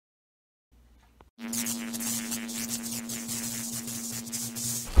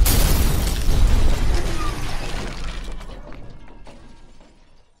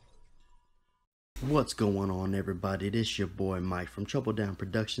What's going on, everybody? This your boy Mike from Trouble Down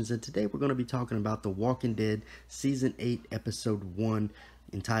Productions, and today we're going to be talking about The Walking Dead Season 8 Episode 1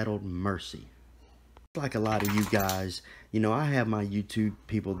 entitled Mercy. Like a lot of you guys, I have my YouTube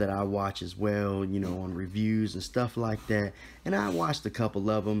people that I watch as well, on reviews and stuff like that, and I watched a couple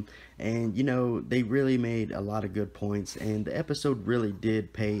of them, and they really made a lot of good points, and the episode really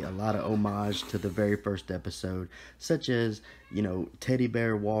did pay a lot of homage to the very first episode, such as, Teddy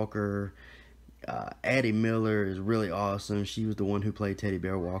Bear Walker. Addie Miller is really awesome. She was the one who played Teddy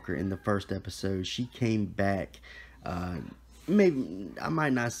Bear Walker in the first episode. She came back, maybe I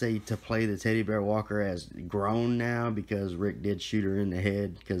might not say to play the Teddy Bear Walker as grown now, because Rick did shoot her in the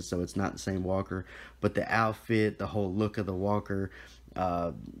head, so it's not the same Walker, but the outfit, the whole look of the Walker,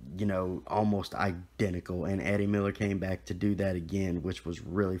 almost identical, and Addie Miller came back to do that again, which was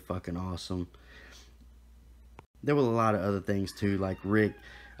really fucking awesome. There were a lot of other things too, like Rick,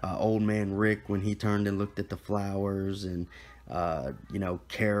 old man Rick, when he turned and looked at the flowers, and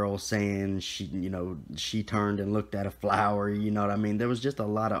Carol saying she turned and looked at a flower. You know what I mean? There was just a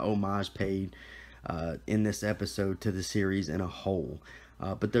lot of homage paid in this episode to the series in a whole.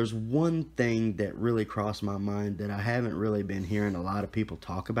 But there's one thing that really crossed my mind that I haven't really been hearing a lot of people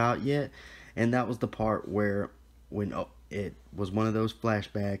talk about yet, and that was the part where when it was one of those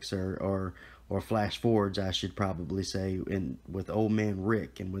flashbacks or flash forwards, I should probably say, with old man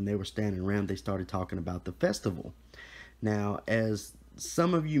Rick, and when they were standing around, they started talking about the festival. Now, as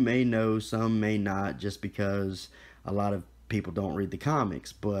some of you may know, some may not, just because a lot of people don't read the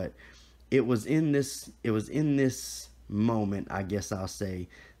comics, but it was in this moment, I guess I'll say,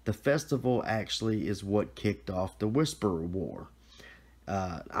 the festival actually is what kicked off the Whisperer War.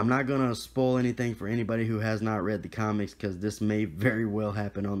 I'm not going to spoil anything for anybody who has not read the comics, because this may very well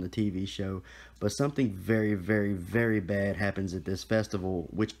happen on the TV show, but something very, very, very bad happens at this festival,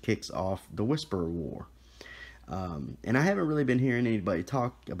 which kicks off the Whisperer War. And I haven't really been hearing anybody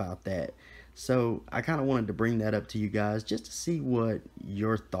talk about that, so I kind of wanted to bring that up to you guys just to see what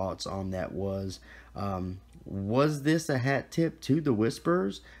your thoughts on that was. Was this a hat tip to the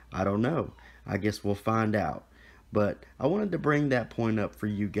Whisperers? I don't know. I guess we'll find out. But I wanted to bring that point up for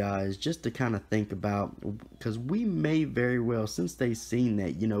you guys just to kind of think about, because we may very well, since they've seen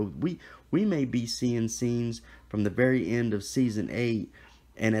that, we may be seeing scenes from the very end of season 8,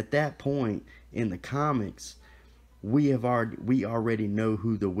 and at that point in the comics, we already know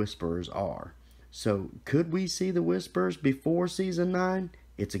who the Whisperers are. So could we see the Whisperers before season 9?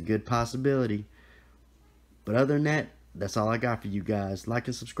 It's a good possibility. But other than that, that's all I got for you guys. Like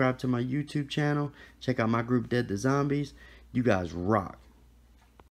and subscribe to my YouTube channel. Check out my group, Dead to Zombies. You guys rock.